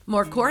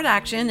More court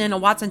action in a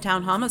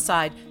Watsontown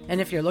homicide. And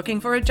if you're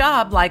looking for a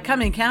job,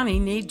 Lycoming County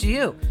needs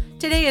you.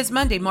 Today is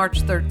Monday,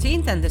 March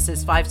 13th, and this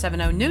is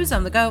 570 News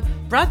on the Go,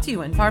 brought to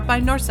you in part by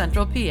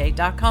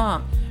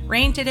NorthCentralPA.com.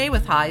 Rain today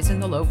with highs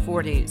in the low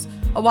 40s.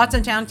 A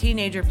Watsontown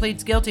teenager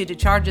pleads guilty to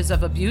charges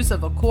of abuse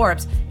of a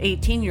corpse.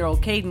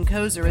 18-year-old Caden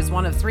Kozer is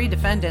one of 3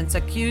 defendants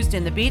accused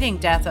in the beating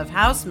death of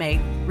housemate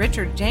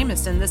Richard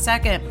Jamison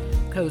II.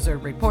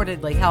 Kozer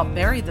reportedly helped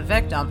bury the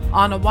victim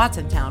on a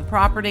Watsontown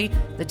property.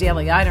 The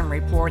Daily Item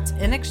reports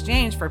in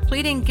exchange for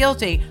pleading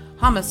guilty,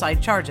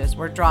 homicide charges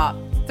were dropped.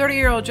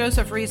 30-year-old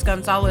Joseph Reese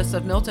Gonzalez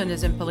of Milton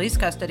is in police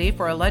custody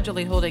for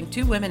allegedly holding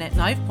 2 women at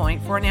knife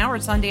point for an hour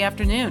Sunday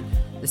afternoon.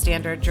 The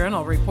Standard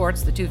Journal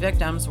reports the 2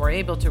 victims were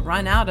able to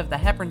run out of the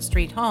Hepburn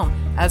Street home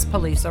as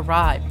police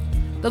arrived.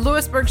 The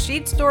Lewisburg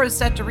Sheet Store is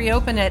set to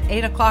reopen at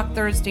 8 o'clock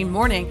Thursday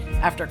morning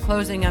after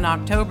closing in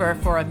October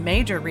for a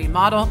major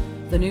remodel.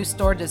 The new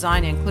store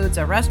design includes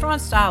a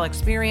restaurant-style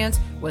experience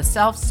with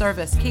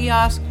self-service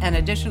kiosks and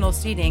additional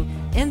seating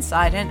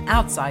inside and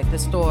outside the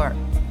store.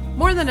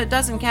 More than a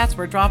dozen cats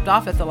were dropped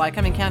off at the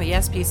Lycoming County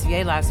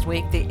SPCA last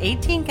week. The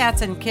 18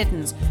 cats and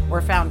kittens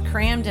were found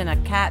crammed in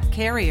a cat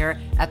carrier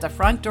at the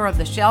front door of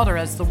the shelter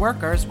as the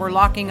workers were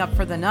locking up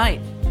for the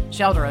night.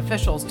 Shelter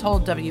officials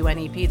told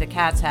WNEP the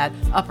cats had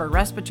upper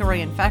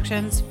respiratory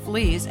infections,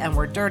 fleas, and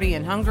were dirty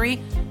and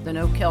hungry. The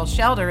no-kill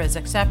shelter is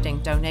accepting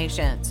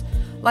donations.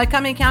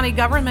 Lycoming County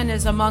government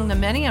is among the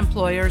many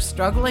employers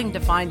struggling to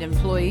find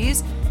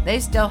employees. They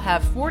still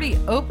have 40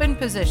 open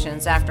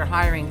positions after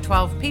hiring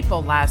 12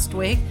 people last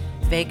week.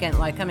 Vacant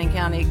Lycoming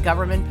County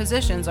government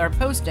positions are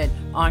posted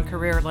on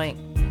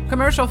CareerLink.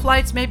 Commercial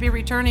flights may be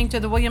returning to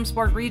the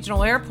Williamsport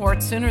Regional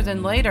Airport sooner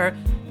than later.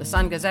 The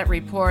Sun Gazette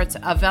reports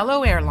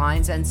Avelo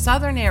Airlines and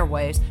Southern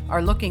Airways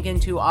are looking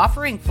into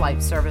offering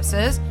flight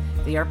services.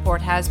 The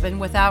airport has been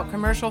without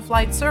commercial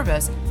flight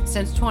service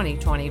since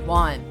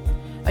 2021.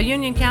 A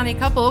Union County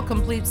couple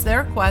completes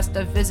their quest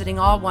of visiting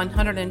all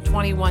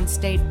 121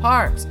 state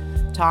parks.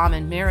 Tom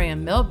and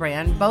Miriam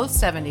Milbrand, both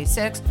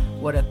 76,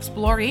 would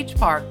explore each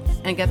park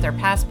and get their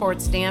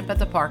passport stamp at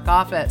the park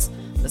office.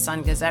 The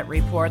Sun Gazette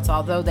reports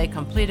although they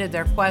completed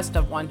their quest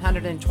of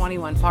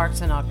 121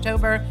 parks in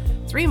October,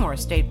 3 more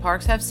state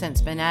parks have since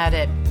been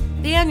added.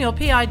 The annual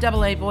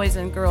PIAA Boys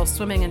and Girls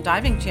Swimming and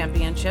Diving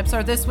Championships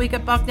are this week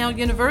at Bucknell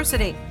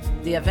University.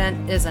 The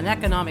event is an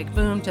economic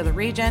boom to the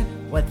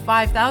region, with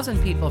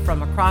 5,000 people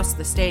from across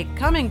the state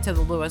coming to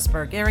the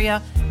Lewisburg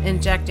area,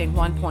 injecting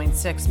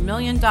 $1.6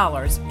 million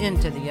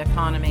into the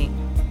economy.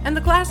 And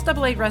the Class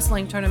AA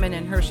wrestling tournament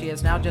in Hershey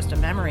is now just a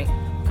memory.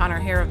 Connor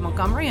Hare of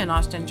Montgomery and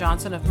Austin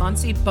Johnson of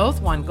Muncie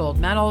both won gold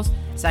medals.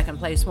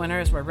 Second-place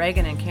winners were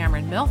Reagan and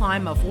Cameron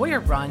Milheim of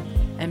Warrior Run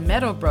and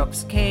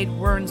Meadowbrook's Cade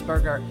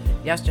Wernsberger.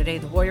 Yesterday,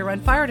 the Warrior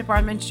Run Fire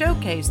Department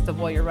showcased the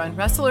Warrior Run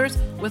wrestlers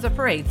with a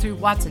parade through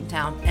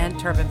Watsontown and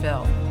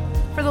Turbeville.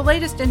 For the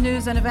latest in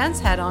news and events,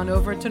 head on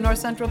over to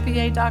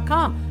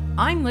NorthCentralPA.com.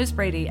 I'm Liz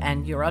Brady,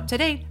 and you're up to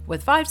date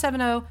with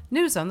 570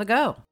 News on the Go.